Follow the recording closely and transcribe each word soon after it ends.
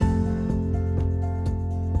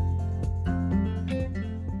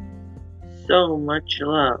so much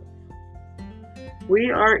love.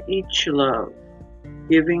 We are each love,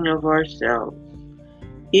 giving of ourselves,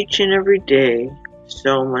 each and every day,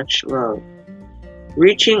 so much love.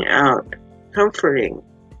 Reaching out, comforting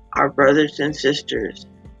our brothers and sisters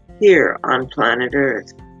here on planet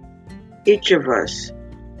Earth. Each of us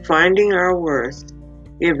finding our worth,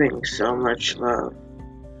 giving so much love.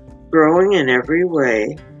 Growing in every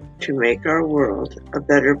way to make our world a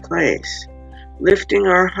better place. Lifting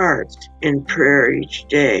our hearts in prayer each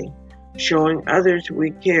day, showing others we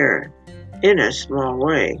care in a small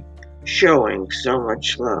way, showing so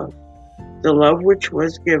much love. The love which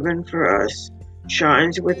was given for us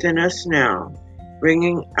shines within us now,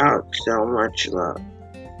 bringing out so much love.